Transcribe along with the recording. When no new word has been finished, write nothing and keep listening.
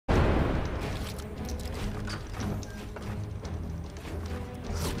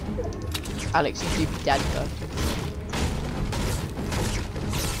Alex, you stupid dad go.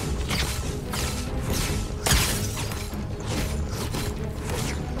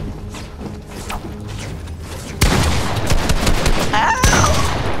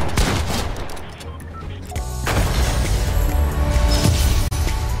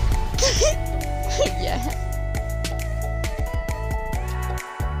 Yeah.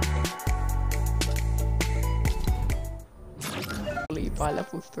 Leave by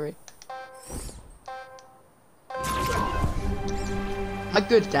level 3. A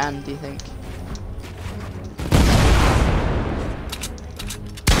good Dan, do you think?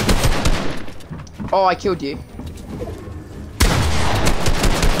 Oh, I killed you.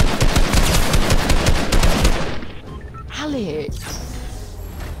 Alex.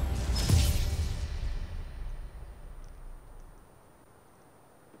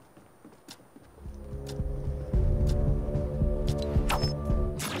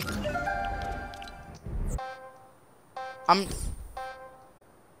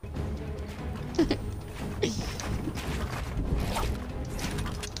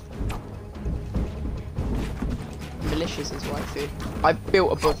 Malicious is waifu. I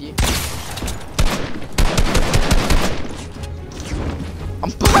built above you. I'm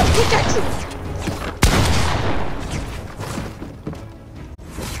buying pickaxes.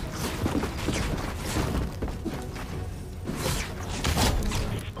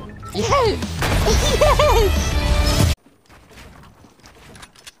 Yes! Yes!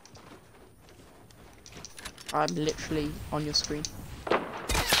 I'm literally on your screen.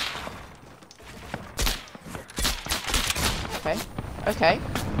 Okay. Okay.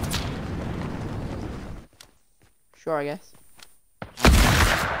 Sure, I guess.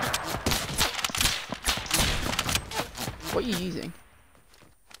 What are you using?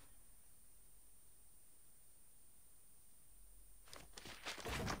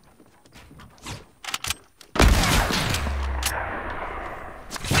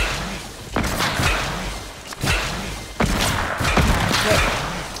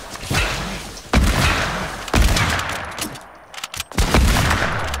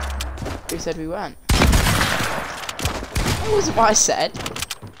 Who said we weren't? That wasn't what I said.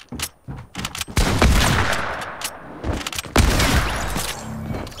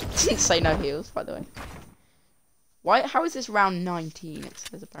 Didn't say no heals, by the way. Why? How is this round 19? It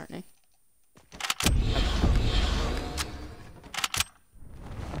says apparently.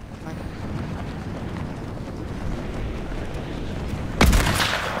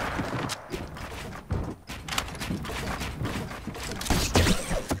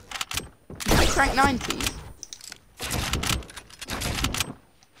 Rank 90.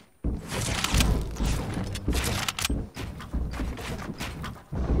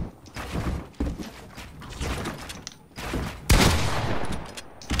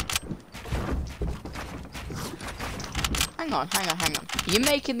 Hang on. Are you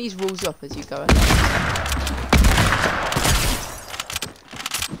making these rules up as you go along?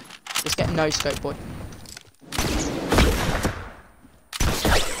 Just get no scope, boy.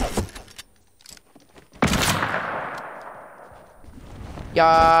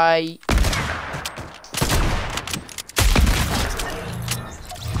 Yay!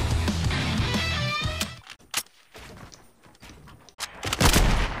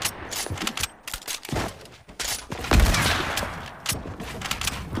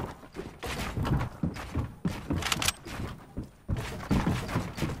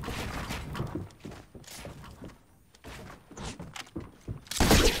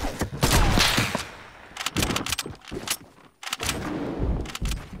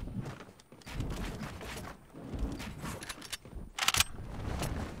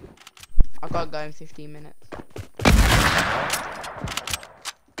 I've got to go in 15 minutes.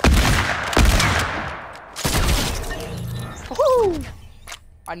 Oh!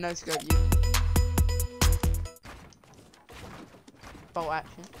 I no scope you. Bolt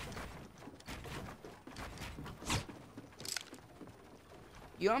action.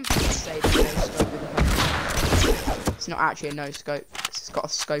 You want to say that no scope with a it's not actually a no scope because it's got a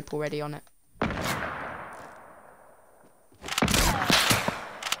scope already on it.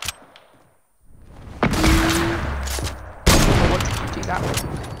 That way.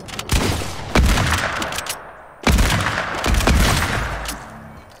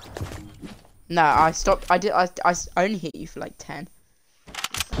 No, I stopped. I only hit you for like 10.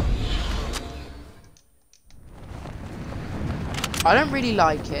 I don't really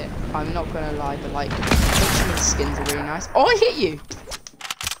like it. I'm not gonna lie, but like, some of the skins are really nice. Oh, I hit you.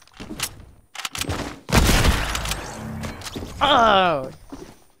 Oh,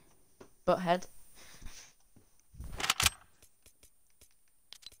 butthead.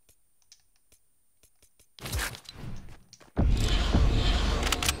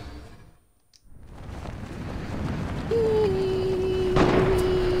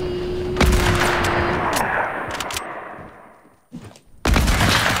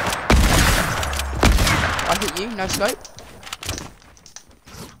 no scope.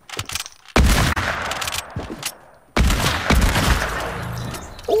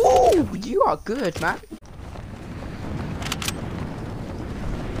 Oh, you are good, man.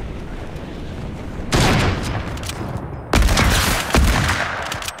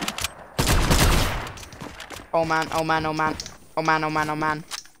 Oh man, oh man, oh man. Oh man, oh man, oh man.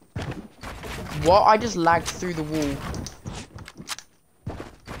 What? I just lagged through the wall.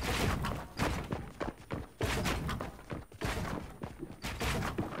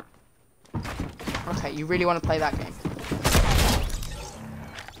 Okay, you really want to play that game?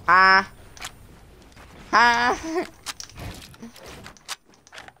 Ah. Ah.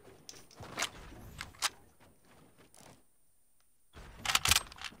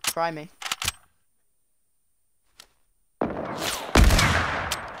 Try me.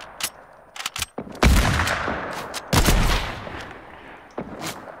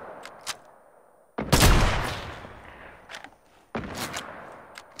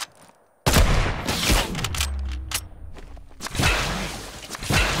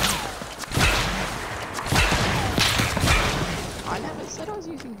 I never said I was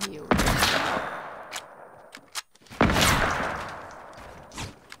using heals.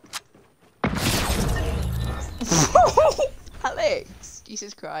 Alex,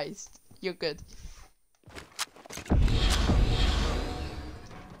 Jesus Christ, you're good.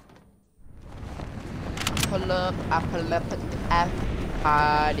 Pull up, I pull up at the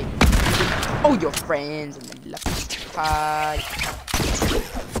party. Oh, your friends and then left the party.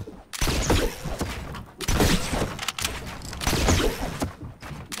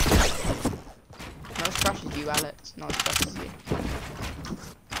 Not as fresh as you, Alex. Not as fresh as you.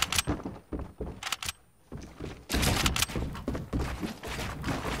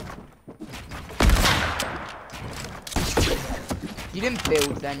 You didn't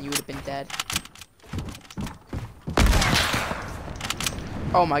build then, you would have been dead.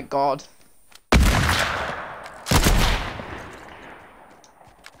 Oh my god.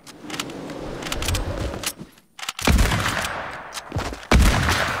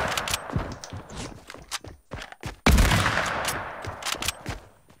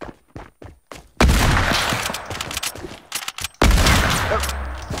 Oh,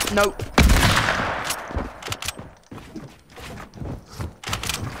 no.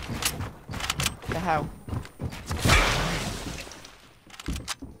 The hell?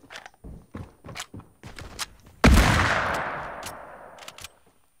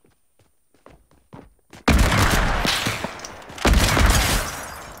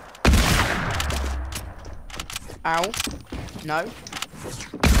 Ow. No.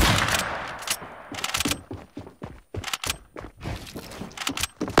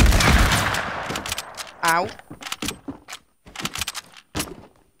 Ow.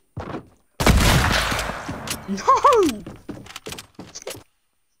 No!